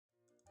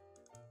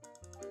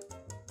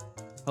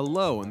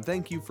Hello, and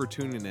thank you for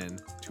tuning in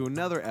to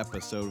another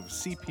episode of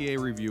CPA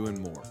Review and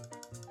More.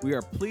 We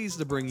are pleased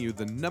to bring you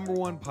the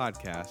 #1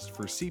 podcast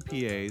for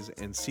CPAs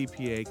and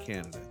CPA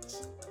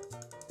candidates.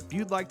 If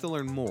you'd like to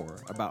learn more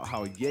about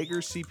how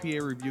Jaeger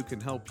CPA Review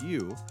can help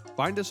you,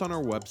 find us on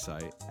our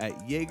website at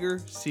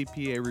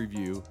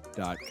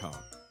jaegercpareview.com.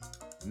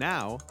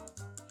 Now,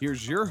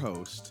 here's your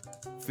host,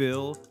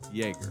 Phil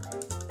Jaeger.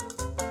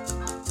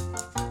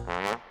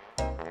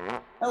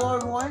 Hello,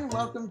 everyone.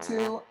 Welcome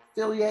to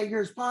Phil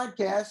Jaeger's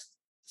podcast,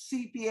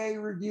 CPA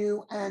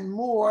Review and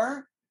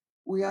More.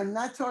 We are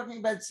not talking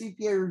about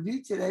CPA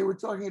Review today. We're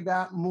talking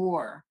about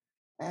more.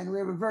 And we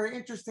have a very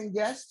interesting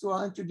guest who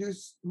I'll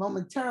introduce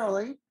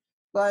momentarily.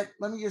 But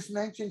let me just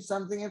mention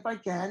something if I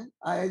can.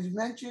 I've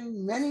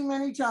mentioned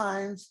many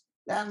times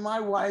that my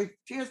wife,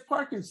 she has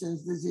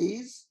Parkinson's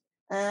disease.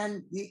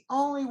 And the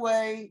only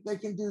way they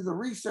can do the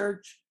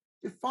research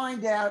to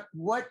find out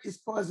what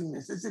is causing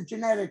this, it's a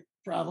genetic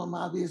problem,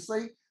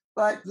 obviously.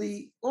 But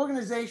the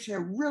organization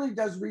that really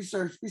does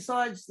research,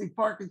 besides the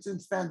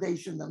Parkinson's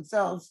Foundation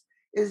themselves,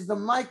 is the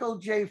Michael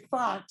J.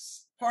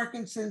 Fox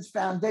Parkinson's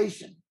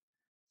Foundation.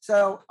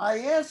 So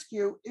I ask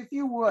you, if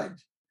you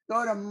would,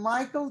 go to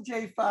Michael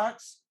J.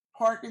 Fox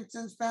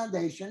Parkinson's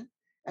Foundation.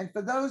 And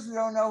for those who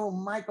don't know who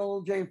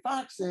Michael J.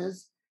 Fox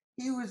is,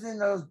 he was in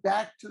those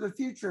Back to the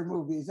Future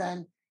movies.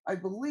 And I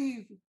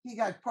believe he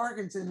got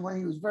Parkinson's when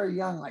he was very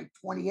young, like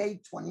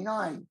 28,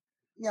 29.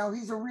 You know,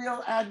 he's a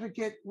real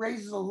advocate,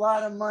 raises a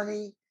lot of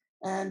money.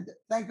 And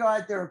thank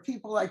God there are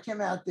people like him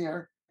out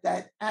there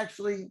that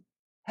actually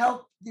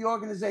help the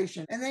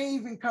organization. And they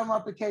even come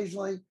up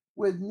occasionally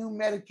with new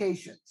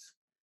medications.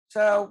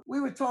 So we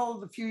were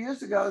told a few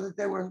years ago that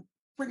they were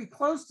pretty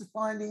close to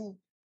finding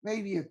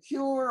maybe a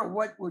cure or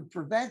what would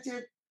prevent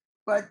it,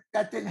 but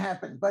that didn't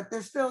happen. But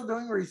they're still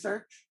doing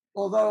research,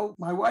 although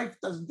my wife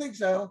doesn't think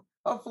so.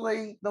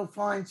 Hopefully they'll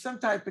find some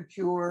type of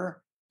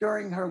cure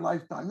during her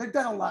lifetime. They've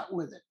done a lot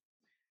with it.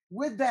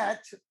 With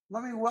that,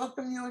 let me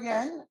welcome you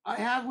again. I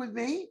have with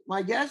me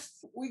my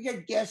guests. We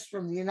get guests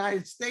from the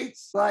United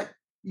States, but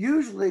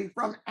usually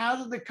from out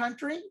of the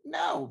country.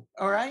 No,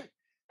 all right.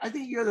 I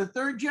think you're the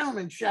third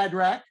gentleman,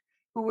 Shadrach,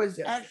 who has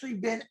actually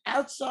been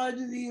outside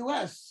of the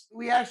U.S.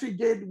 We actually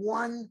did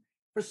one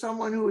for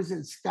someone who was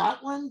in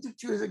Scotland.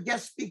 She was a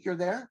guest speaker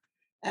there.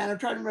 And I'm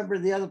trying to remember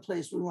the other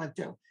place we went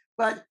to.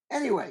 But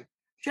anyway,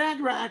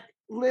 Shadrach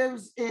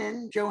lives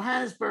in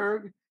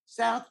Johannesburg,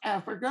 South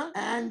Africa.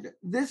 And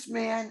this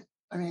man,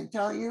 I mean, I'm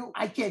telling you,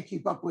 I can't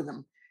keep up with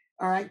him.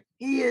 All right.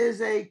 He is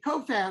a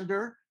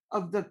co-founder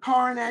of the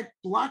Coronet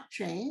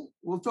blockchain.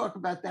 We'll talk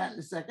about that in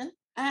a second.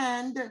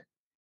 And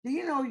do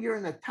you know you're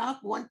in the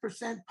top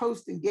 1%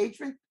 post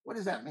engagement? What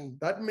does that mean?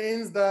 That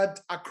means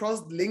that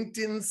across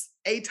LinkedIn's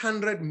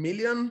 800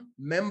 million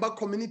member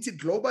community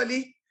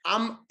globally,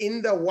 I'm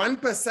in the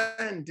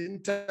 1%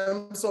 in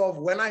terms of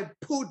when I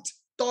put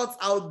thoughts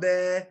out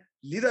there,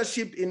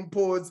 leadership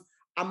inputs.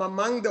 I'm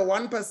among the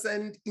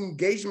 1%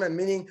 engagement,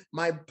 meaning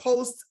my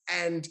posts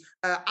and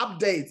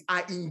updates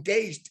are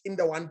engaged in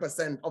the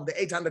 1% of the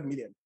 800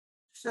 million.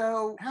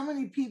 So how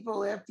many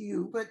people, after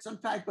you put some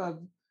type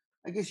of,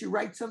 I guess you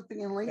write something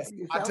in LinkedIn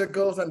yourself?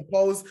 Articles and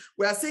posts,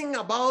 we are seeing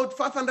about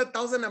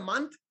 500,000 a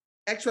month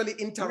actually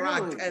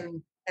interact.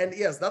 Really? And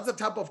yes, that's the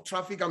type of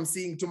traffic I'm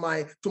seeing to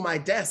my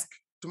desk,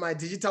 to my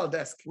digital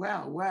desk.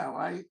 Wow.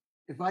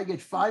 If I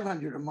get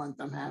 500 a month,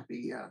 I'm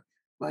happy.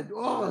 But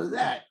all of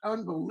that,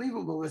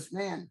 unbelievable, this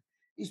man.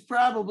 He's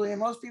probably, and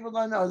most people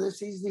don't know this,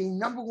 he's the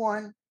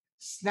 #1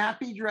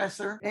 snappy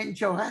dresser in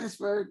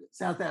Johannesburg,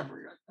 South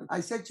Africa.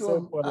 I said to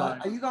him,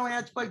 are you going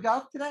out to play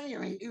golf today? I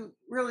mean, it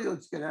really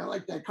looks good. I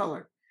like that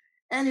color.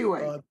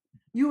 Anyway,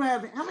 you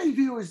have, how many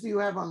viewers do you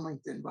have on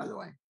LinkedIn, by the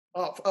way?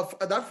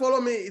 That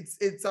follow me,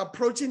 it's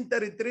approaching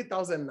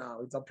 33,000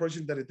 now. It's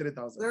approaching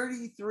 33,000.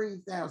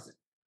 33,000.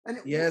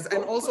 Yes,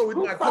 and also with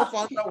my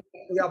co-founder,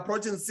 we are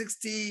approaching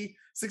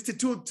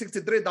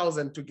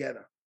 63,000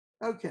 together.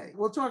 Okay,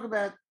 we'll talk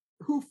about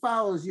who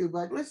follows you,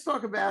 but let's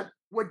talk about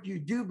what you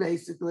do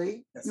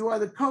basically. Yes. You are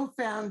the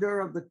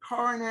co-founder of the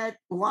Coronet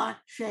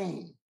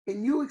blockchain.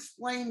 Can you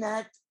explain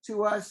that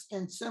to us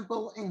in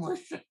simple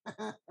English?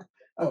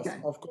 Okay.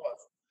 Of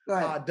course. Go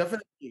ahead.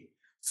 Definitely.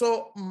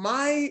 So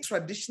my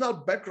traditional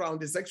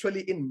background is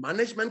actually in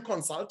management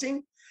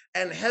consulting,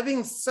 and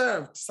having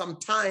served some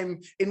time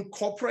in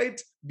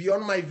corporate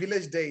beyond my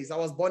village days. I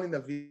was born in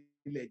a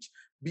village.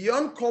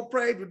 Beyond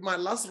corporate, with my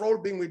last role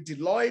being with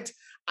Deloitte,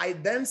 I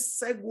then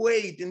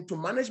segued into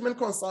management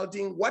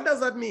consulting. What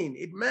does that mean?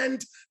 It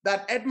meant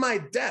that at my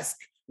desk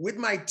with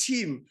my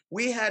team,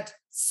 we had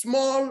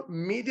small,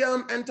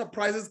 medium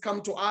enterprises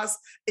come to us,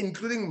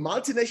 including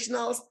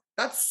multinationals,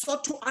 that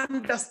sought to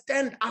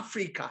understand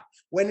Africa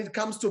when it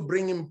comes to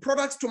bringing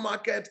products to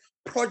market,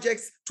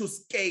 projects to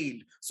scale.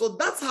 So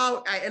that's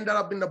how I ended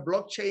up in the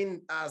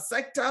blockchain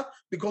sector,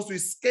 because we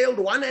scaled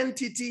one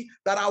entity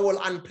that I will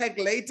unpack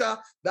later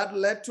that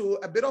led to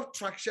a bit of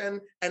traction.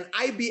 And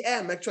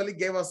IBM actually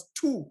gave us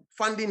 2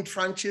 funding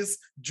tranches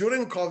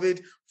during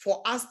COVID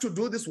for us to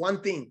do this one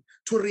thing,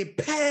 to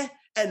repair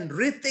and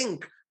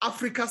rethink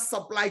Africa's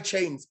supply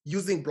chains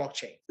using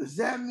blockchain. Does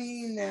that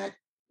mean that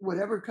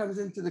whatever comes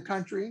into the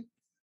country,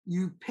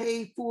 you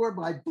pay for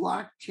by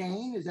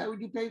blockchain? Is that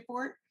what you pay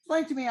for it?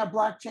 Explain to me how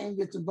blockchain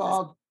gets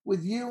involved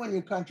with you and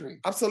your country.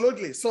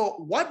 Absolutely.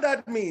 So what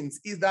that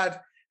means is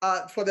that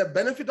for the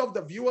benefit of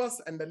the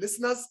viewers and the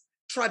listeners,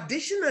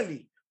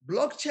 traditionally,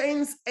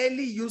 blockchain's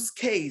early use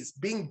case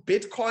being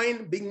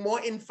Bitcoin, being more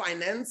in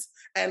finance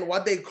and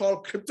what they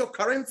call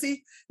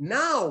cryptocurrency.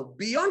 Now,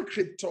 beyond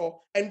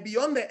crypto and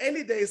beyond the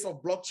early days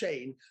of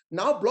blockchain,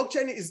 now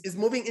blockchain is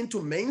moving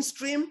into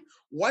mainstream.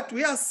 What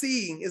we are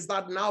seeing is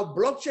that now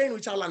blockchain,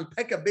 which I'll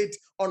unpack a bit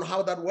on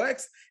how that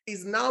works,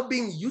 is now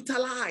being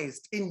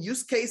utilized in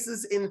use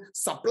cases in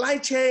supply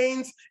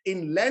chains,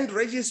 in land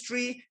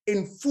registry,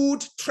 in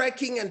food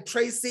tracking and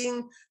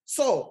tracing.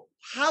 So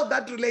how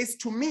that relates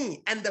to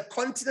me and the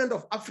continent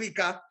of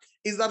Africa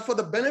is that, for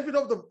the benefit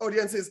of the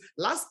audiences,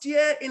 last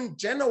year in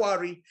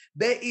January,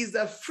 there is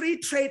a free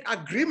trade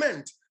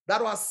agreement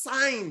that was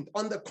signed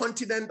on the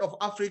continent of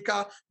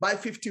Africa by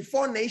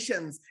 54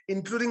 nations,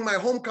 including my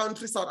home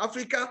country, South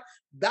Africa.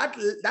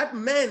 That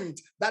meant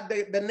that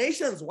the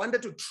nations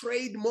wanted to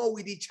trade more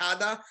with each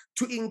other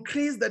to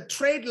increase the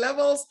trade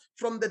levels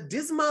from the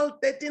dismal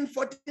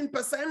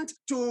 13-14%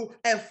 to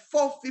a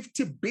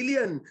 $450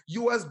 billion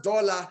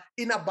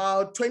in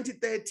about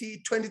 2030,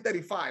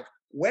 2035.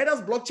 Where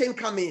does blockchain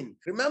come in?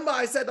 Remember,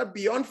 I said that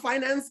beyond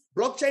finance,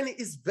 blockchain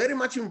is very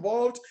much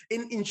involved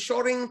in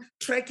ensuring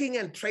tracking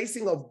and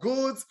tracing of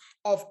goods,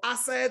 of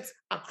assets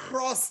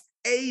across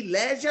a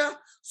ledger.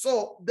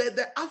 So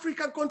the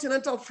African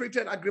Continental Free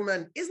Trade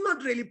Agreement is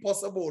not really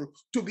possible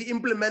to be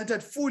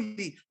implemented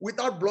fully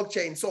without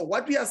blockchain. So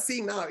what we are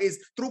seeing now is,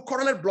 through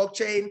Coronet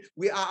blockchain,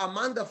 we are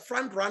among the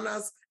front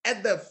runners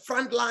at the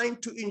front line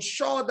to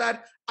ensure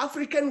that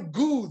African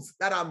goods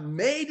that are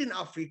made in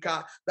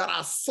Africa, that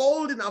are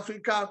sold in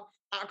Africa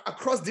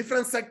across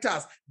different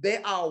sectors,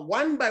 they are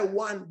one by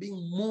one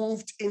being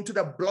moved into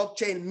the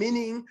blockchain,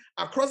 meaning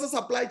across the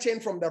supply chain,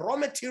 from the raw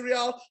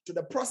material to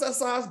the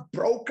processors,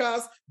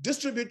 brokers,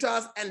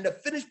 distributors, and the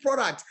finished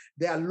product,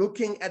 they are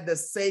looking at the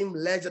same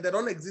ledger. They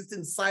don't exist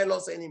in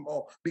silos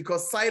anymore,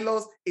 because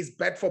silos is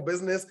bad for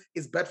business,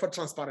 is bad for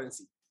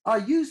transparency. Are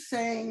you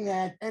saying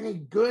that any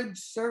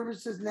goods,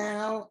 services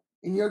now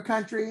in your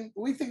country,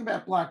 we think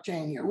about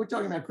blockchain here, we're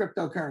talking about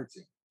cryptocurrency,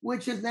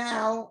 which is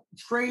now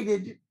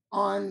traded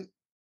on,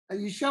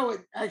 you show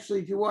it actually,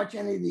 if you watch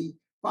any of the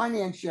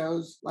finance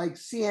shows like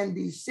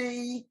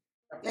CNBC,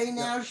 they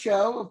now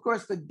show, of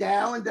course, the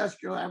Dow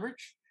Industrial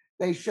Average,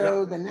 they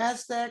show the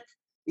NASDAQ,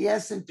 the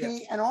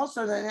S&P, and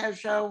also they now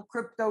show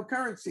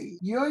cryptocurrency.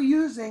 You're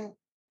using,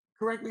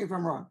 correct me if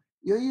I'm wrong,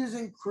 you're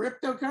using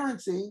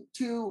cryptocurrency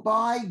to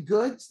buy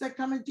goods that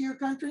come into your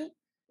country?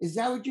 Is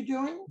that what you're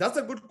doing? That's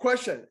a good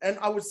question. And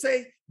I would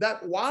say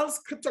that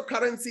whilst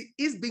cryptocurrency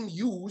is being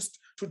used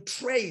to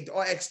trade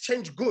or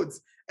exchange goods,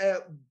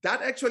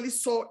 that actually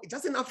saw,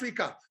 just in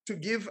Africa, to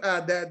give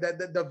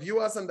the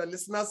viewers and the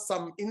listeners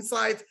some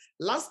insight,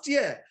 last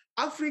year,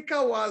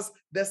 Africa was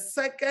the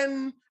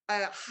second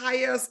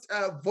highest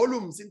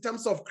volumes in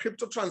terms of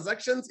crypto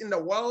transactions in the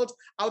world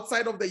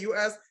outside of the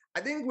US. I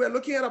think we're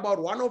looking at about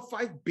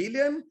 $105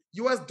 billion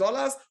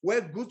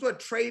where goods were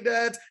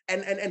traded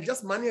and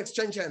just money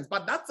exchanges.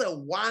 But that's a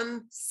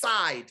one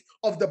side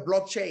of the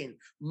blockchain.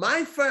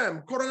 My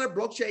firm, Coronet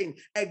Blockchain,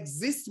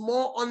 exists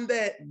more on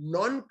the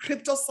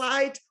non-crypto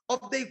side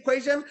of the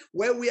equation,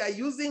 where we are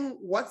using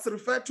what's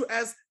referred to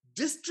as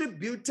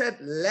distributed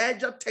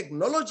ledger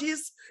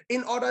technologies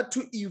in order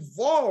to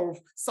evolve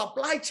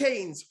supply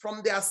chains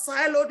from their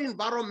siloed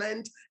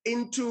environment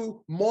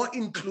into more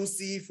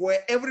inclusive, where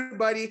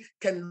everybody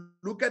can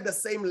look at the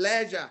same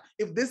ledger.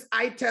 If this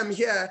item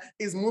here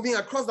is moving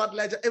across that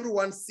ledger,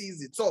 everyone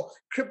sees it. So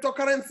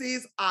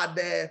cryptocurrencies are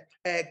the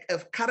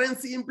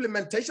currency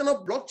implementation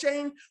of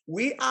blockchain.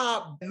 We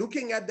are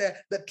looking at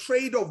the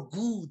trade of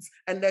goods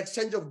and the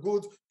exchange of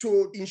goods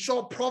to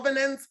ensure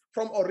provenance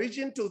from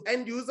origin to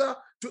end user,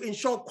 to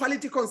ensure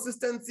quality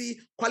consistency,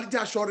 quality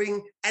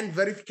assuring, and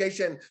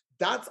verification.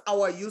 That's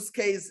our use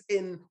case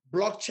in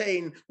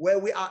blockchain, where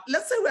we are,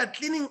 let's say we are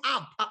cleaning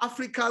up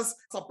Africa's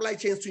supply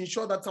chains to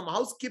ensure that some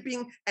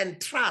housekeeping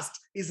and trust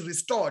is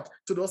restored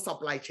to those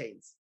supply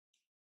chains.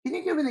 Can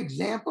you give an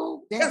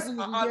example? Yes,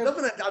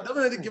 I'll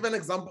definitely give an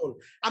example.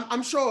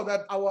 I'm sure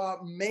that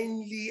our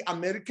mainly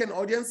American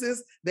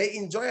audiences, they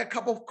enjoy a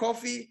cup of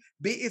coffee,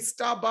 be it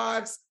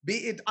Starbucks, be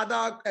it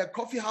other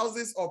coffee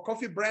houses or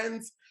coffee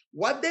brands.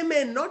 What they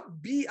may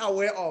not be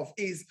aware of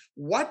is,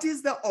 what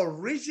is the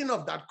origin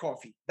of that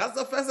coffee? That's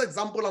the first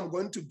example I'm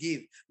going to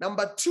give.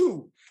 Number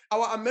two,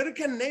 our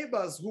American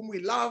neighbors whom we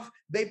love,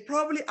 they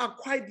probably are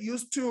quite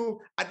used to,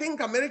 I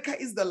think America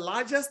is the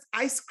largest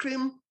ice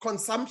cream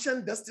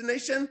consumption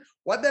destination.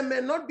 What they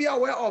may not be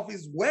aware of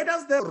is, where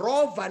does the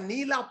raw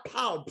vanilla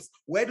pulps,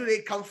 where do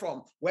they come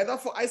from? Whether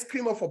for ice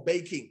cream or for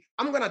baking.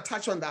 I'm going to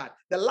touch on that.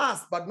 The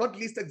last but not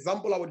least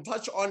example I will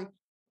touch on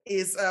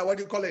is what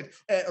do you call it?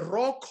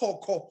 Raw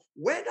cocoa.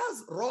 Where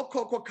does raw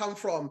cocoa come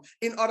from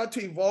in order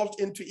to evolve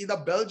into either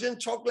Belgian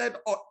chocolate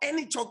or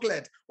any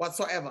chocolate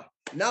whatsoever?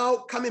 Now,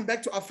 coming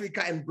back to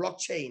Africa and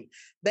blockchain,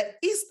 the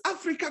East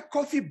Africa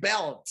Coffee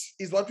Belt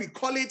is what we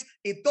call it.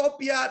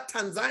 Ethiopia,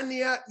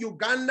 Tanzania,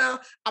 Uganda,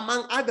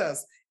 among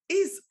others,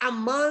 is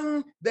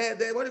among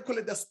the what do you call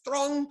it? The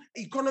strong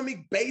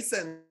economic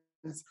basins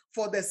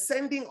for the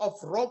sending of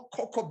raw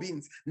cocoa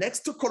beans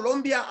next to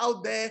Colombia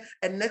out there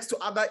and next to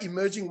other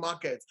emerging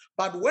markets.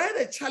 But where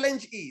the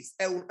challenge is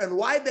and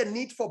why the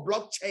need for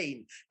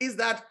blockchain is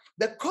that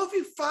the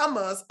coffee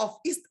farmers of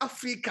East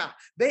Africa,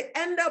 they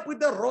end up with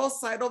the raw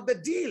side of the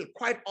deal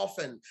quite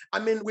often. I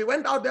mean, we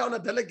went out there on a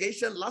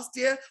delegation last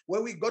year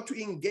where we got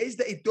to engage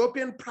the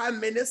Ethiopian Prime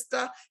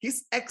Minister,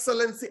 His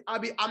Excellency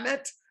Abiy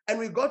Ahmed, and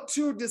we got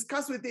to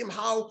discuss with him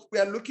how we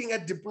are looking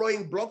at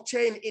deploying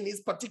blockchain in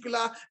his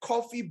particular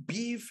coffee,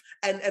 beef,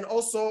 and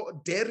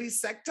also dairy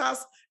sectors.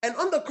 And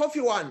on the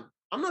coffee one,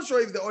 I'm not sure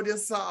if the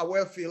audience are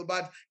aware, Phil,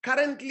 but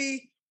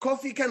currently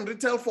coffee can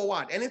retail for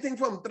what? Anything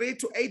from $3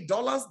 to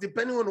 $8,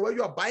 depending on where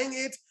you are buying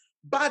it.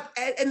 But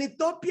an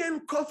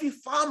Ethiopian coffee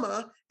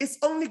farmer is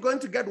only going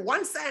to get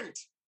 1 cent.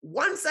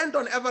 1 cent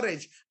on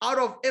average out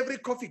of every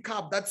coffee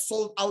cup that's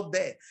sold out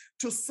there.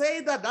 To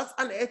say that that's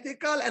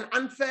unethical and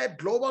unfair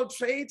global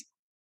trade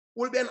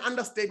will be an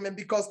understatement,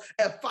 because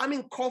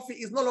farming coffee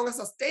is no longer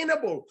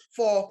sustainable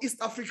for East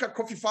Africa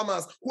coffee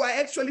farmers who are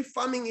actually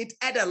farming it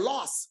at a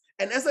loss.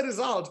 And as a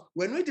result,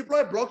 when we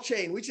deploy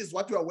blockchain, which is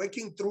what we are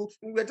working through,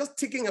 we're just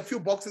ticking a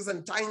few boxes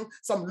and tying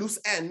some loose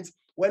ends.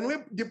 When we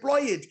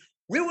deploy it,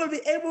 we will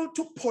be able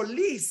to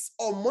police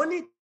or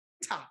monitor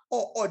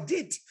or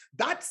audit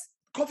that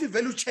coffee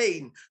value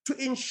chain to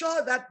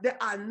ensure that there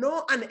are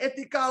no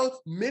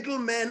unethical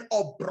middlemen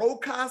or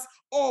brokers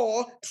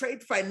or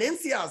trade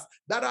financiers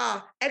that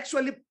are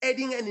actually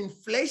adding an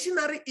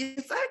inflationary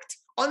effect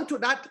onto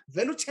that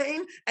value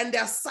chain, and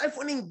they're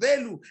siphoning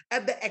value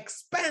at the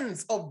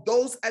expense of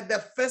those at the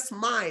first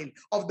mile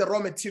of the raw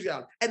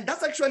material. And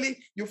that's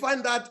actually, you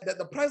find that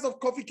the price of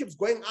coffee keeps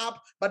going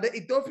up, but the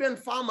Ethiopian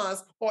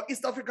farmers or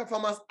East Africa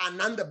farmers are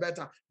none the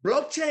better.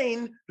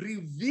 Blockchain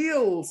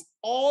reveals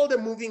all the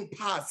moving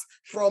parts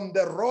from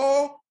the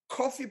raw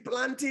coffee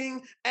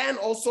planting and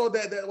also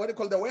the what you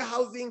call the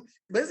warehousing.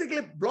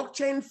 Basically,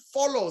 blockchain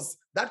follows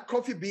that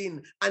coffee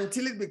bean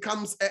until it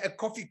becomes a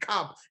coffee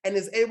cup and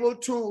is able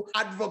to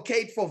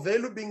advocate for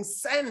value being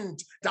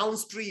sent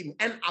downstream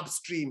and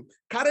upstream.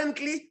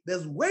 Currently,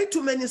 there's way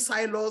too many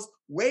silos,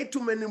 way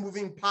too many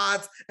moving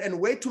parts, and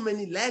way too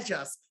many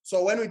ledgers.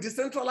 So when we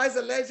decentralize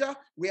the ledger,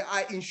 we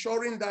are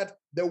ensuring that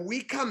the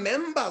weaker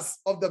members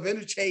of the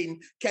value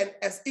chain can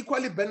as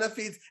equally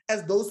benefit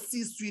as those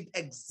C-suite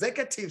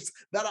executives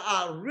that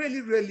are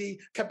really, really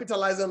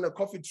capitalizing on the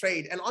coffee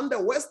trade. And on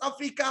the West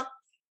Africa,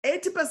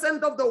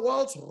 80% of the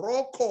world's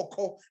raw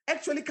cocoa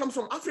actually comes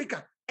from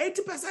Africa.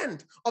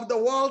 80% of the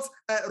world's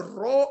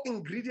raw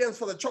ingredients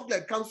for the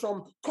chocolate comes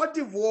from Cote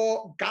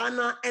d'Ivoire,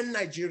 Ghana, and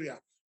Nigeria.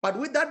 But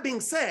with that being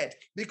said,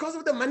 because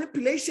of the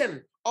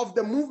manipulation of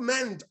the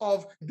movement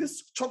of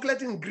this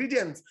chocolate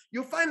ingredients,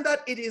 you find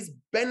that it is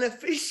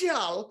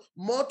beneficial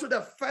more to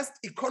the first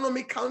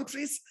economic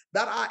countries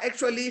that are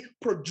actually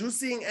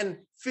producing and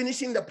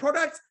finishing the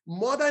products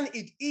more than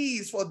it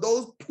is for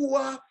those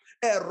poor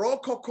raw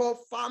cocoa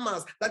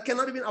farmers that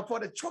cannot even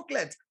afford a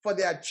chocolate for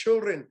their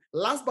children.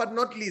 Last but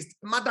not least,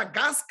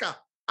 Madagascar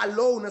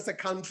alone as a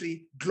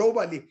country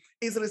globally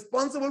is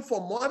responsible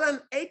for more than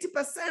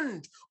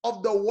 80%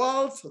 of the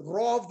world's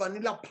raw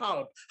vanilla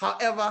pulp.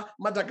 However,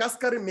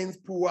 Madagascar remains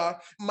poor.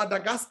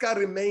 Madagascar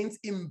remains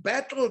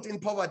embattled in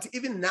poverty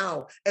even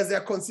now as they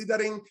are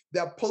considering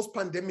their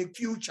post-pandemic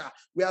future.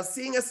 We are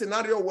seeing a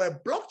scenario where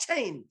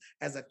blockchain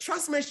as a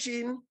trust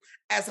machine,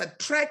 as a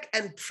track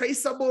and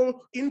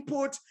traceable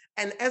input,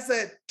 and as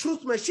a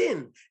truth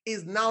machine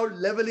is now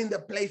leveling the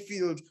play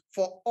field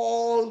for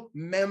all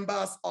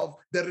members of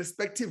the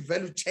respective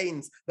value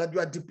chains that you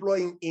are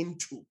deploying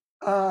into.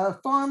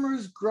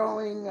 Farmers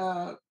growing,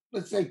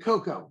 let's say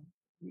cocoa,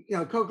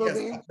 cocoa Yes,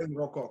 beans,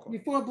 raw cocoa.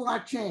 before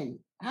blockchain,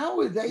 how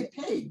were they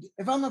paid?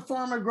 If I'm a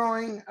farmer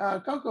growing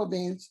cocoa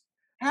beans,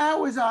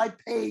 how was I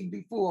paid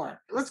before?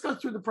 Let's go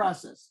through the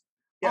process.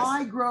 Yes.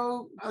 I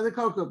grow the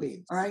cocoa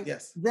beans, all right?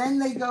 Yes. Then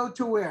they go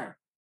to where?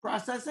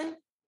 Processing?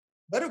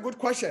 Very good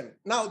question.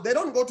 Now, they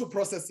don't go to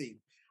processing.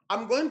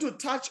 I'm going to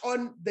touch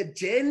on the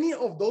journey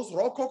of those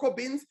raw cocoa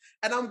beans,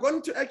 and I'm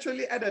going to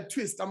actually add a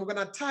twist. I'm going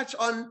to touch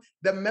on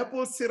the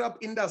maple syrup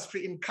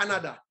industry in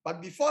Canada.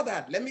 But before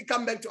that, let me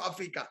come back to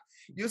Africa.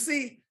 You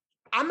see,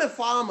 I'm a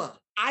farmer.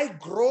 I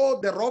grow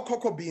the raw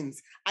cocoa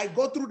beans. I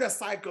go through the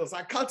cycles.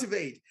 I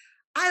cultivate.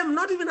 I am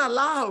not even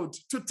allowed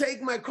to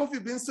take my coffee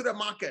beans to the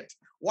market.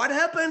 What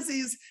happens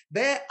is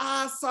there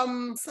are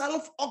some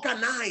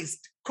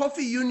self-organized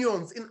coffee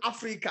unions in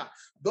Africa.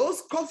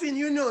 Those coffee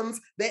unions,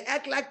 they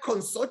act like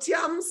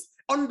consortiums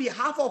on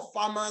behalf of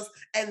farmers,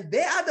 and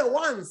they are the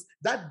ones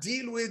that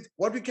deal with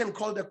what we can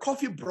call the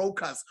coffee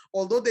brokers,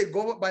 although they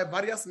go by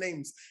various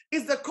names.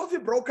 It's the coffee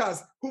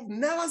brokers who've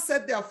never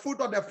set their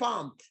foot on the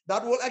farm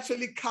that will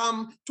actually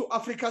come to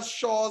Africa's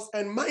shores.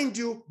 And mind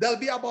you, there'll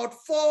be about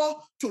 4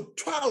 to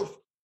 12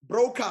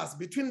 brokers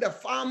between the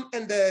farm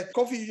and the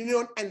coffee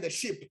union and the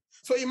ship.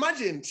 So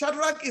imagine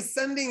Shadrach is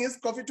sending his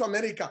coffee to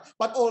America,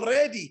 but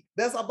already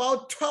there's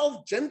about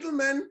 12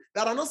 gentlemen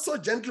that are not so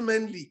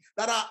gentlemanly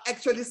that are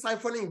actually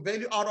siphoning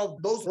value out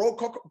of those raw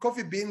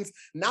coffee beans.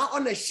 Now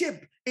on a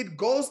ship, it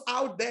goes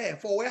out there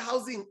for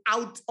warehousing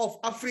out of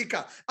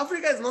Africa.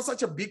 Africa is not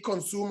such a big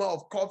consumer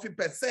of coffee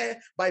per se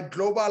by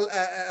global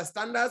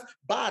standards,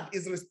 but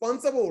is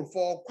responsible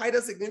for quite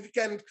a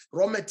significant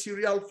raw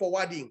material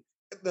forwarding.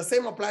 The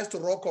same applies to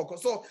raw cocoa.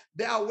 So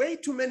there are way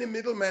too many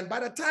middlemen. By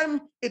the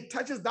time it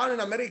touches down in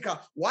America,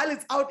 while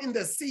it's out in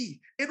the sea,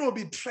 it will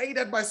be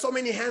traded by so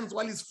many hands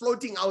while it's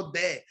floating out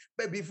there.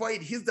 But before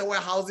it hits the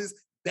warehouses,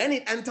 then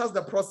it enters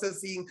the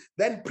processing,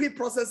 then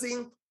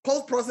pre-processing,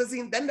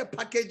 post-processing, then the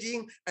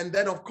packaging, and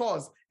then of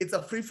course, it's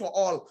a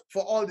free-for-all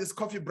for all these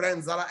coffee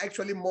brands that are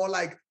actually more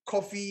like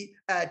coffee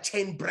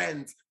chain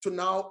brands to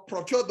now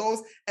procure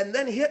those. And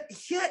then here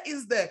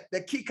is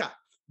the kicker.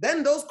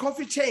 Then those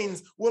coffee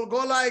chains will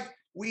go like,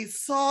 we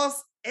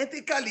source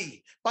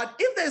ethically. But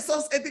if they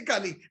source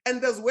ethically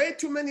and there's way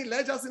too many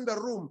ledgers in the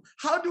room,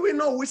 how do we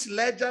know which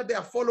ledger they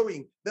are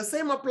following? The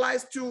same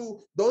applies to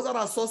those that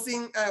are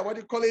sourcing,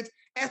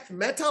 earth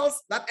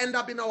metals that end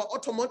up in our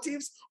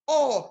automotives,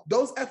 or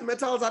those earth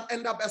metals that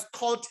end up as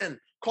coltan.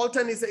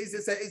 Coltan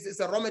is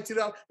a raw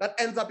material that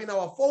ends up in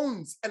our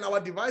phones and our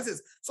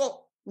devices.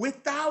 So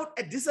without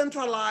a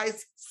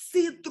decentralized,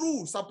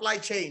 see-through supply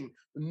chain,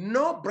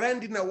 no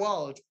brand in the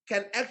world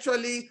can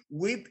actually,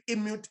 with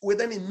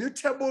an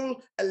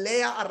immutable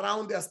layer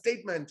around their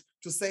statement,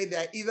 to say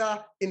they're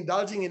either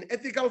indulging in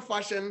ethical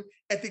fashion,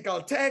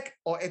 ethical tech,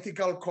 or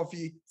ethical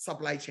coffee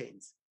supply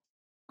chains.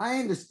 I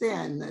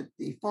understand that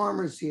the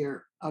farmers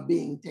here are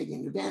being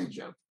taken advantage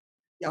of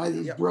by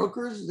these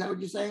brokers. Is that what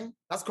you're saying?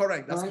 That's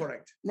correct. That's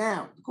correct.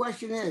 Now, the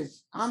question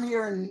is, I'm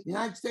here in the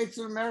United States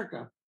of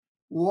America.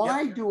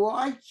 Why do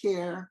I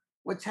care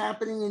what's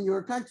happening in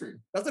your country?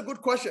 That's a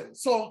good question.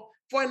 So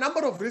for a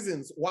number of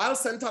reasons, while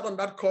centered on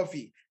that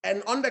coffee,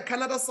 and on the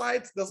Canada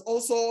side, there's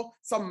also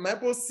some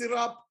maple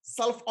syrup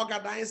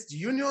self-organized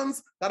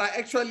unions that are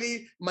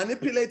actually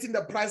manipulating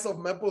the price of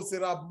maple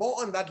syrup. More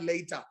on that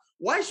later.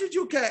 Why should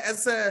you care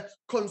as a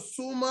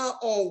consumer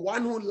or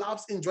one who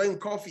loves enjoying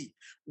coffee?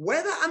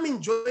 Whether I'm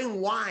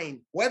enjoying wine,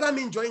 whether I'm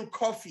enjoying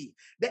coffee,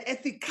 the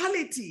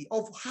ethicality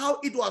of how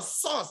it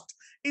was sourced,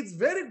 it's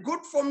very good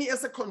for me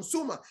as a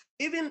consumer,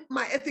 even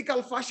my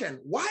ethical fashion.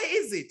 Why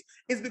is it?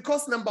 It's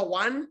because number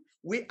one,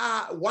 we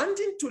are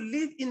wanting to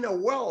live in a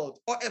world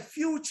or a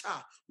future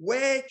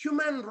where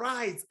human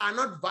rights are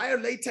not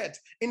violated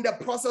in the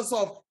process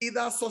of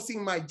either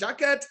sourcing my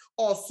jacket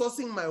or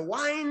sourcing my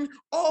wine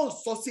or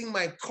sourcing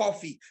my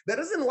coffee. The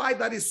reason why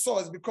that is so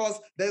is because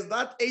there's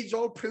that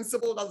age-old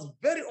principle that's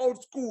very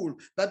old school,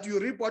 that you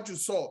reap what you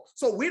sow.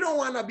 So we don't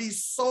want to be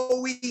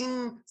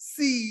sowing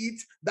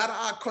seeds that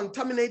are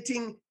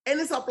contaminating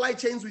any supply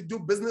chains we do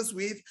business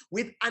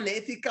with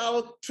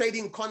unethical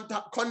trading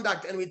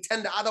conduct, and we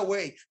tend the other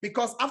way.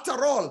 Because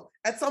after all,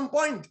 at some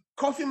point,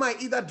 coffee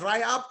might either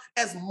dry up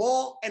as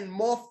more and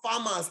more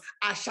farmers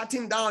are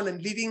shutting down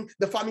and leaving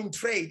the farming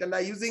trade and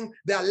are using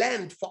their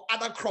land for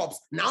other crops.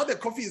 Now the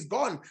coffee is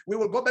gone. We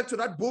will go back to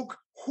that book,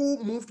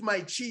 Who Moved My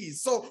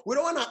Cheese? So we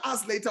don't want to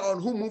ask later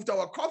on who moved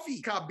our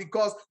coffee cup,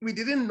 because we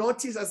didn't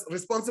notice as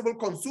responsible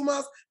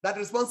consumers that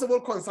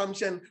responsible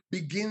consumption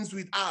begins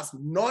with us,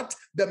 not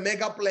the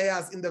mega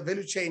players in the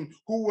value chain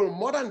who will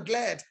more than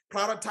glad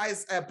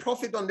prioritize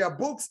profit on their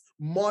books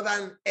more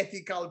than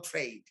ethical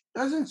trade.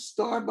 Doesn't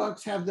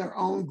Starbucks have their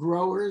own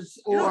growers,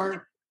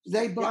 or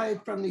they buy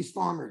it from these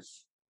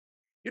farmers?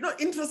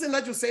 Interesting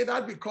that you say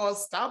that,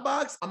 because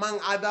Starbucks, among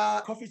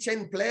other coffee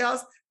chain players,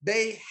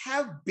 they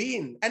have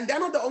been, and they're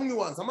not the only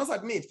ones, I must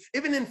admit,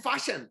 even in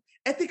fashion.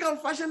 Ethical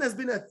fashion has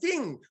been a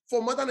thing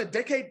for more than a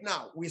decade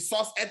now. We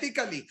source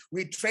ethically,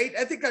 we trade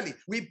ethically,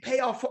 we pay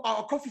our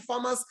coffee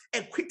farmers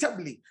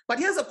equitably. But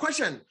here's a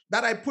question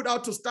that I put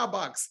out to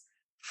Starbucks.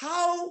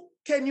 How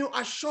can you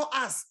assure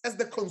us as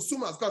the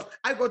consumers, because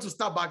I go to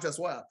Starbucks as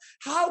well,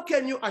 how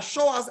can you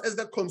assure us as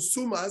the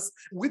consumers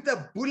with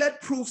a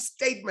bulletproof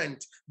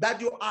statement that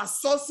you are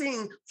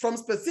sourcing from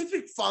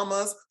specific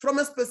farmers, from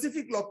a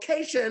specific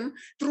location,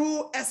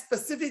 through a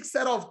specific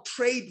set of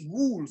trade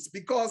rules?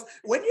 Because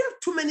when you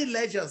have too many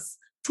ledgers,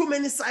 too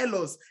many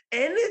silos,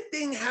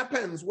 anything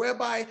happens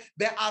whereby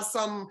there are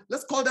some,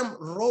 let's call them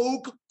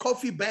rogue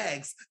coffee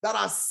bags that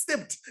are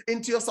sipped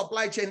into your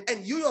supply chain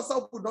and you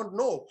yourself would not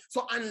know.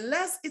 So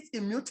unless it's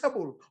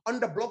immutable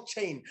on the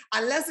blockchain,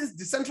 unless it's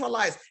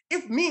decentralized,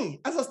 if me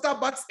as a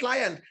Starbucks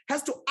client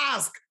has to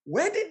ask,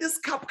 where did this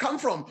cup come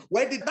from?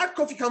 Where did that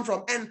coffee come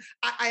from? And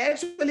I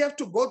actually have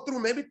to go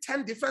through maybe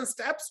 10 different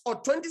steps or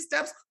 20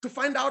 steps to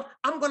find out,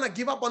 I'm going to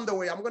give up on the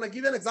way. I'm going to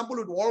give you an example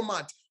with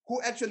Walmart,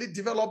 who actually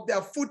developed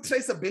their food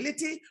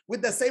traceability with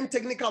the same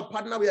technical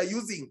partner we are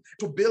using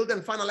to build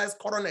and finalize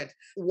Coronet.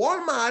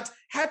 Walmart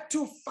had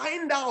to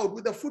find out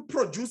with the food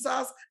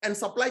producers and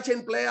supply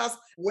chain players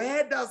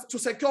to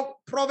secure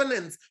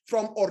provenance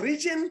from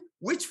origin,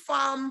 which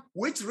farm,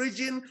 which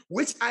region,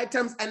 which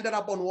items ended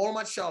up on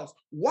Walmart shelves.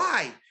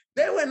 Why?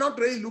 They were not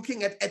really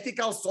looking at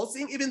ethical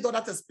sourcing, even though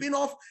that's a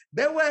spin-off.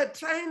 They were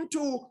trying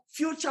to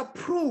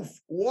future-proof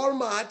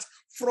Walmart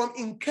from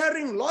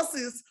incurring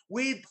losses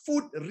with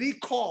food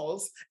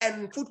recalls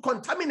and food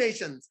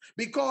contaminations,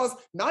 because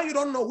now you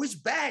don't know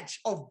which batch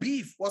of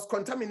beef was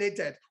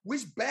contaminated,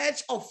 which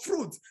batch of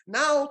fruits.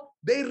 Now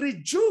they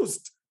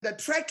reduced the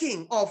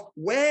tracking of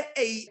where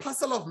a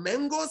parcel of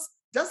mangoes,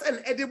 just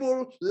an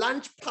edible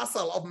lunch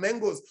parcel of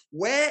mangoes,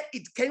 where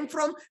it came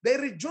from. They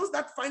reduced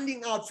that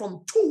finding out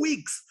from 2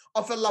 weeks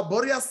of a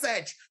laborious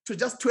search to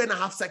just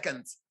 2.5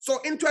 seconds.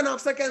 So in 2.5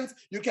 seconds,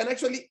 you can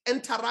actually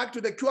interact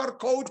with the QR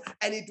code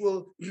and it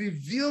will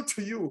reveal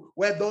to you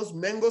where those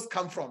mangoes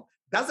come from.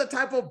 That's the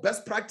type of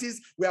best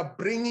practice we are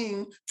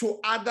bringing to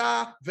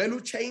other value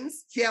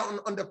chains here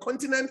on the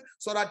continent,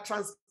 so that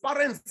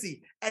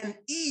transparency and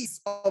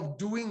ease of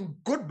doing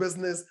good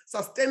business,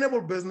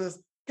 sustainable business,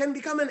 can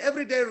become an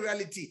everyday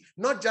reality,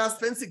 not just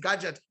fancy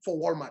gadget for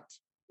Walmart.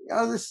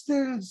 The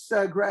students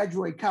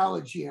graduate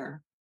college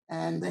here,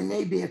 and they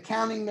may be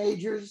accounting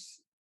majors,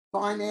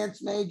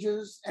 finance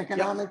majors,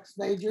 economics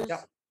majors.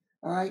 Yep.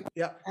 All right.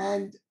 Yeah.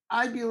 And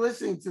I'd be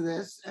listening to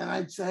this and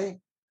I'd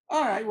say,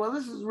 all right, well,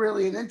 this is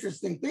really an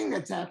interesting thing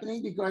that's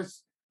happening,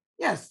 because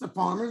yes, the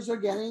farmers are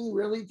getting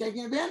really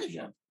taken advantage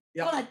of.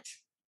 Yep. But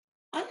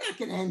I'm not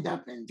going to end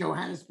up in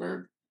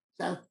Johannesburg,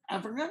 South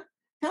Africa.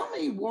 Tell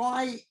me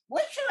why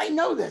should I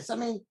know this? I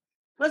mean,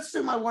 let's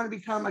assume I want to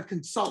become a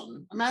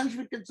consultant, a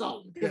management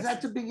consultant, because Yes.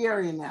 that's a big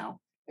area now,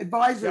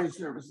 advisory Yep.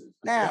 services.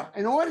 Now, Yep.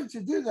 in order to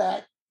do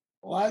that,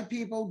 a lot of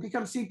people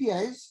become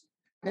CPAs,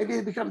 maybe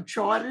they become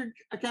chartered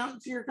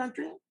accountants in your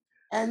country,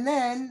 and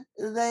then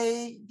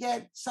they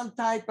get some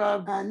type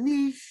of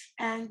niche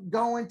and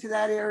go into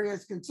that area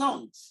as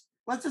consultants.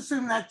 Let's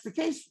assume that's the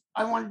case.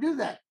 I want to do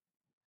that.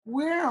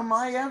 Where am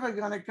I ever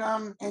going to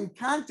come in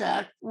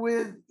contact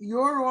with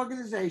your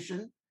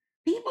organization?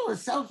 People are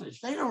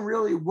selfish. They don't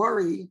really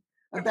worry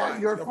about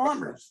your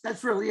farmers.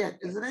 That's really it,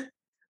 isn't it?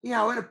 In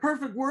a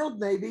perfect world,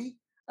 maybe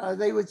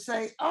they would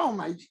say, oh,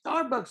 my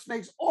Starbucks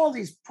makes all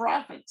these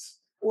profits,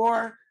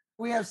 or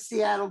we have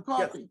Seattle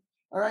coffee. Yes.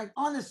 All right.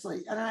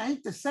 Honestly, and I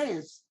hate to say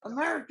it,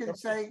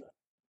 Americans say,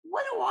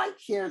 what do I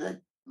care that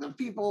the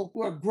people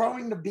who are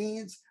growing the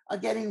beans are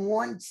getting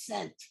 1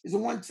 cent? Is it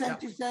 1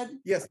 cent, you said?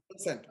 Yes, 1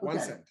 cent. Okay. 1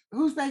 cent.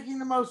 Who's making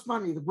the most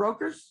money? The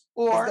brokers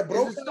or the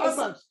brokers, is it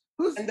Starbucks?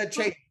 Who's and the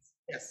chains?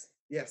 Yes.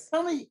 Yes.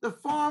 Tell me, the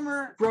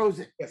farmer grows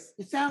it. Yes.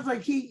 It sounds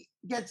like he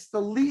gets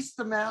the least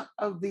amount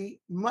of the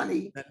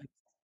money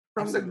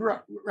from the grow.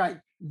 Right.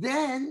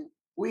 Then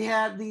we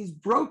have these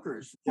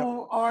brokers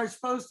who are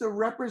supposed to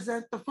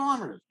represent the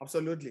farmers.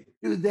 Absolutely.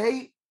 Do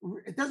they?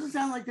 It doesn't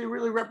sound like they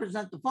really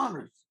represent the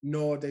farmers.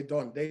 No, they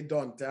don't. They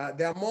don't.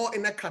 They are more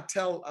in a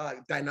cartel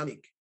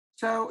dynamic.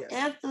 So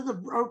after the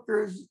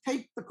brokers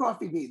take the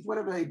coffee beans,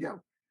 whatever they do,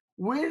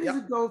 where does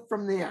it go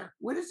from there?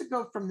 Where does it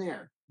go from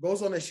there?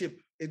 Goes on a ship.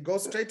 It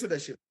goes straight to the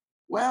ship.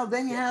 Well,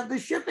 then you have the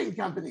shipping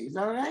companies,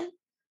 all right?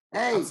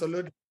 Hey,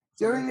 absolutely.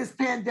 During this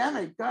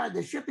pandemic, God,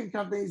 the shipping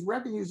companies'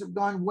 revenues have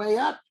gone way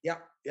up. Yeah.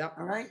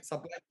 All right.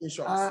 Supply chain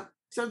shocks.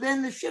 So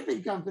then the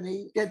shipping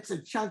company gets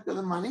a chunk of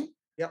the money.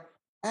 Yep.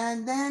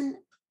 And then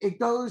it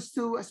goes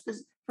to a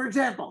specific, for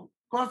example,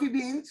 coffee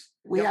beans.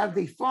 We have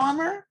the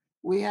farmer,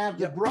 we have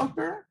the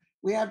broker,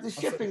 we have the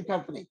shipping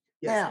company.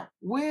 Yes. Now,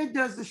 where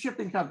does the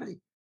shipping company?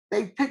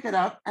 They pick it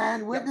up,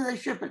 and where do they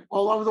ship it?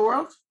 All over the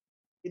world?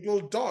 It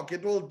will dock.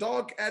 It will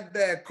dock at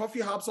the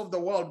coffee hubs of the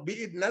world, be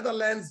it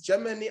Netherlands,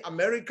 Germany,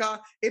 America.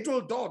 It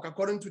will dock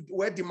according to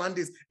where demand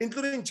is,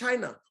 including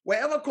China,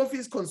 wherever coffee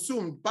is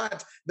consumed.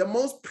 But the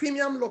most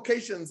premium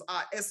locations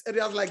are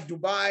areas like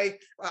Dubai,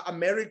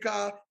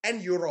 America,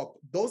 and Europe.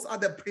 Those are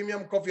the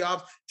premium coffee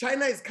hubs.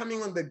 China is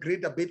coming on the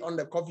grid a bit on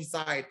the coffee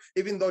side,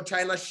 even though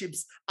China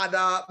ships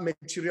other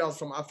materials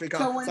from Africa,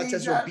 so when such these,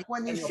 as your beans.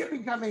 When these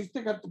shipping companies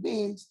pick up the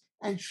beans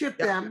and ship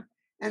them,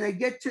 and they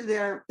get to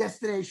their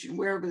destination,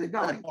 wherever they're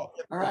going. All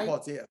right.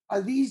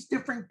 Are these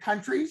different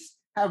countries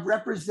have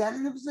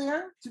representatives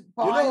there to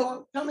buy?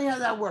 Tell me how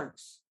that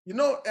works.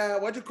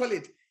 What do you call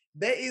it?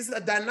 There is a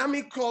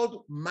dynamic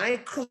called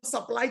micro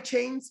supply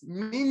chains,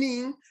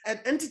 meaning an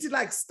entity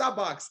like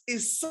Starbucks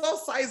is so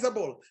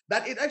sizable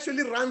that it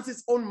actually runs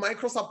its own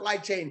micro supply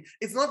chain.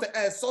 It's not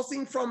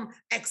sourcing from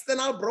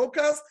external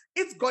brokers.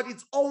 It's got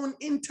its own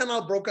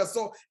internal brokers.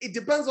 So it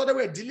depends whether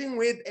we're dealing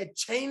with a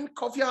chain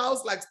coffee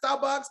house like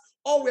Starbucks,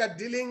 or we are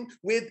dealing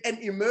with an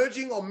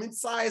emerging or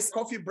mid-sized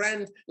coffee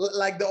brand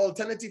like the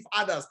alternative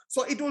others.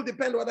 So it will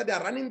depend whether they're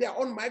running their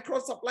own micro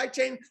supply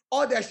chain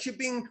or they're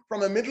shipping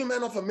from a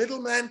middleman of a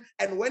middleman.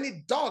 And when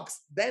it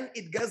docks, then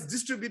it gets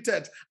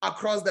distributed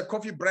across the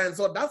coffee brand.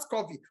 So that's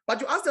coffee.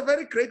 But you asked a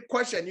very great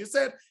question. You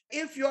said,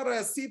 if you're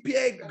a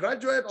CPA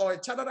graduate or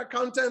a chartered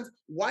accountant,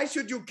 why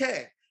should you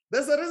care?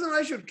 There's a reason why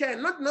you should care,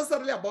 not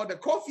necessarily about the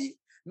coffee,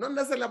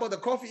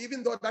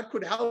 even though that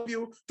could help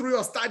you through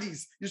your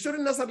studies. You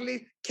shouldn't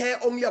necessarily care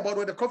only about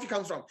where the coffee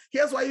comes from.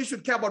 Here's why you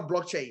should care about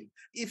blockchain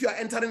if you're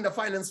entering the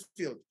finance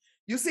field.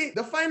 You see,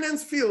 the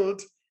finance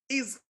field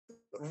is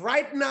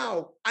right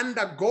now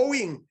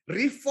undergoing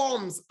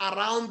reforms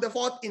around the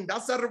fourth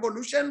industrial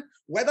revolution,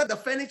 whether the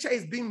furniture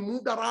is being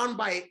moved around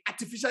by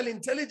artificial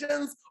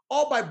intelligence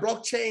or by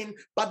blockchain,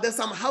 but there's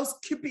some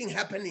housekeeping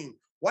happening.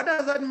 What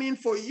does that mean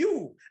for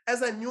you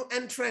as a new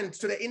entrant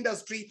to the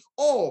industry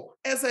or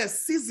as a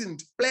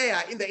seasoned player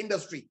in the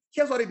industry?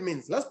 Here's what it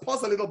means. Let's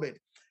pause a little bit.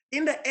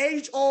 In the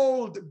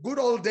good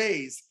old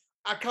days,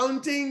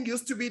 accounting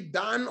used to be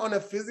done on a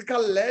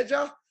physical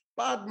ledger,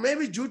 but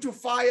maybe due to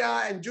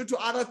fire and due to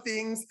other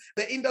things,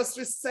 the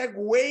industry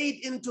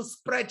segued into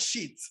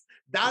spreadsheets.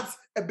 That's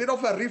a bit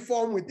of a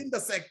reform within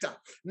the sector.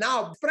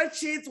 Now,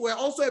 spreadsheets were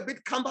also a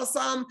bit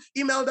cumbersome.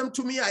 Email them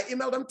to me, I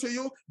email them to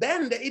you.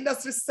 Then the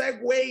industry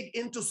segued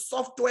into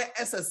software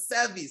as a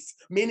service,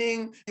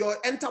 meaning your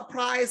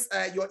enterprise,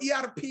 your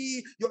ERP,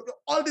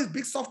 all these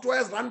big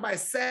softwares run by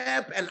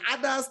SAP and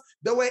others,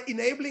 they were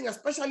enabling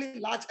especially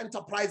large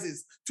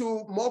enterprises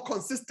to more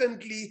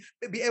consistently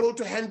be able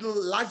to handle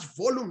large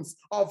volumes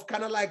of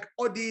kind of like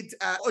audit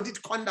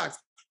conduct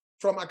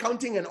from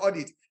accounting and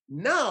audit.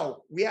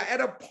 Now we are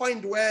at a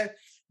point where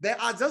there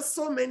are just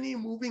so many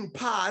moving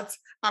parts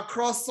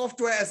across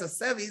software as a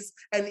service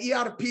and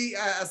ERP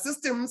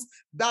systems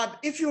that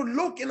if you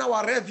look in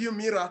our rearview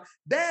mirror,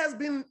 there has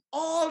been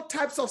all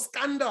types of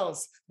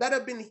scandals that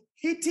have been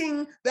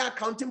hitting the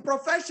accounting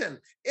profession.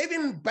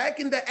 Even back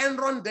in the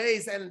Enron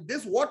days and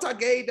this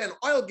Watergate and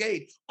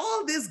Oilgate,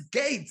 all these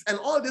gates and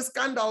all these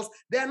scandals,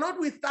 they are not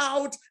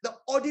without the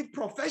audit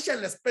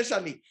profession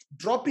especially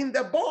dropping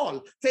the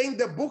ball, saying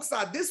the books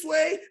are this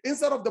way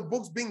instead of the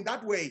books being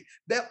that way.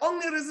 The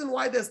only reason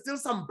why there's still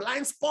some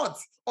blind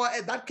spots or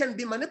that can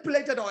be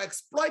manipulated or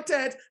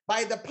exploited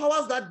by the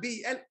powers that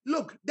be. And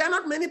look, there are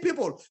not many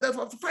people. The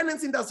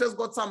finance industry has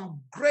got some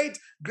great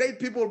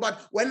people,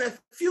 but when a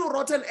few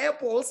rotten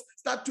apples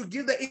start to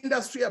give the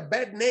industry a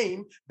bad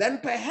name, then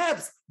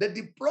perhaps the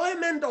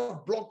deployment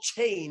of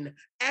blockchain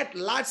at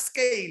large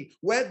scale,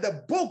 where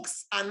the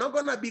books are not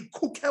going to be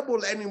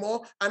cookable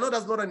anymore. I know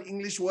that's not an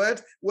English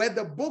word, where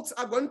the books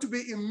are going to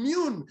be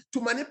immune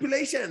to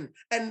manipulation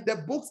and the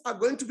books are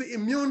going to be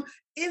immune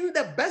in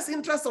the best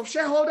interest of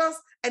shareholders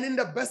and in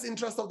the best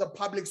interest of the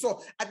public.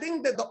 So I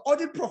think that the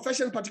audit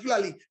profession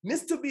particularly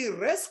needs to be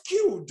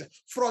rescued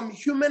from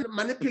human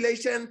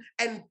manipulation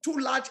and too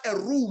large a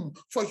room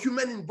for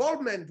human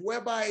involvement,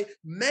 whereby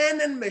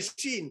man and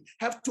machine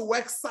have to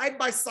work side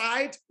by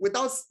side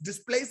without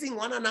displacing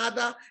one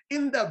another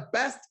in the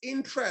best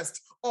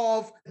interest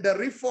of the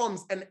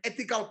reforms and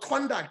ethical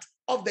conduct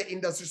of the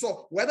industry.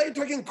 So whether you're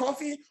talking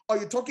coffee or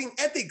you're talking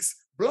ethics,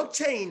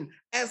 blockchain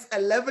as a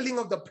leveling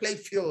of the play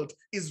field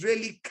is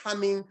really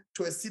coming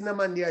to a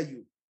cinema near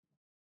you.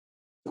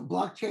 The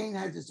blockchain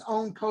has its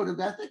own code of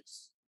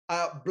ethics?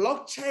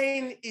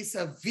 Blockchain is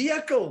a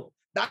vehicle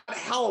that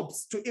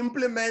helps to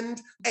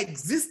implement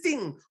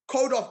existing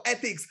code of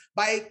ethics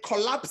by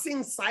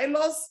collapsing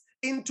silos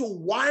into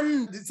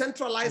one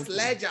decentralized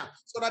ledger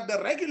so that the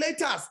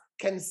regulators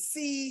can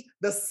see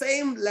the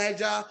same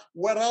ledger,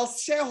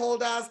 whereas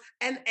shareholders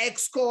and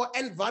exco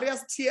and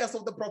various tiers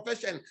of the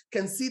profession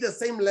can see the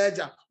same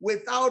ledger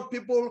without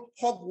people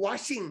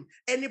hogwashing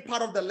any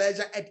part of the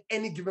ledger at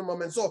any given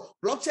moment. So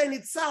blockchain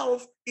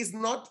itself is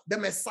not the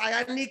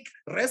messianic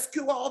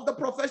rescuer of the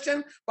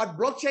profession, but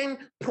blockchain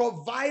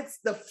provides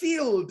the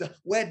field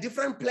where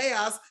different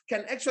players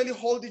can actually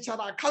hold each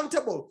other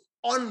accountable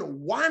on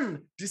one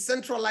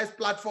decentralized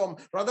platform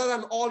rather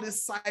than all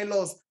these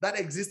silos that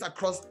exist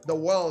across the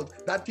world.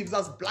 That gives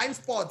us blind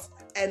spots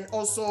and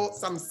also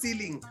some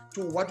ceiling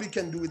to what we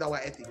can do with our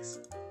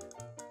ethics.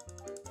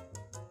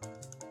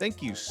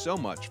 Thank you so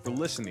much for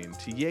listening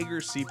to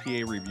Jaeger's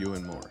CPA Review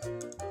and More.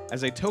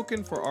 As a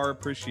token for our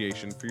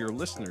appreciation for your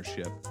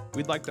listenership,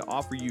 we'd like to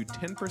offer you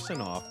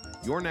 10% off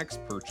your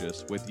next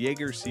purchase with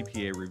Jaeger's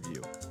CPA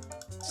Review.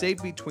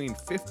 Save between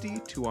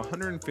 $50 to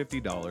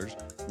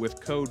 $150 with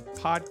code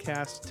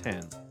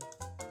PODCAST10.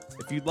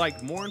 If you'd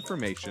like more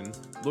information,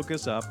 look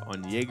us up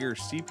on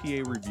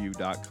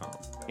JaegerCPAReview.com.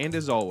 And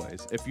as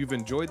always, if you've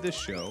enjoyed this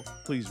show,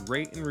 please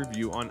rate and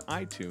review on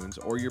iTunes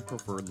or your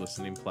preferred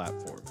listening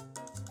platform.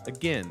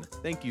 Again,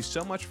 thank you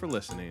so much for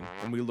listening,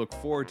 and we look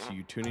forward to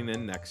you tuning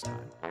in next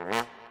time.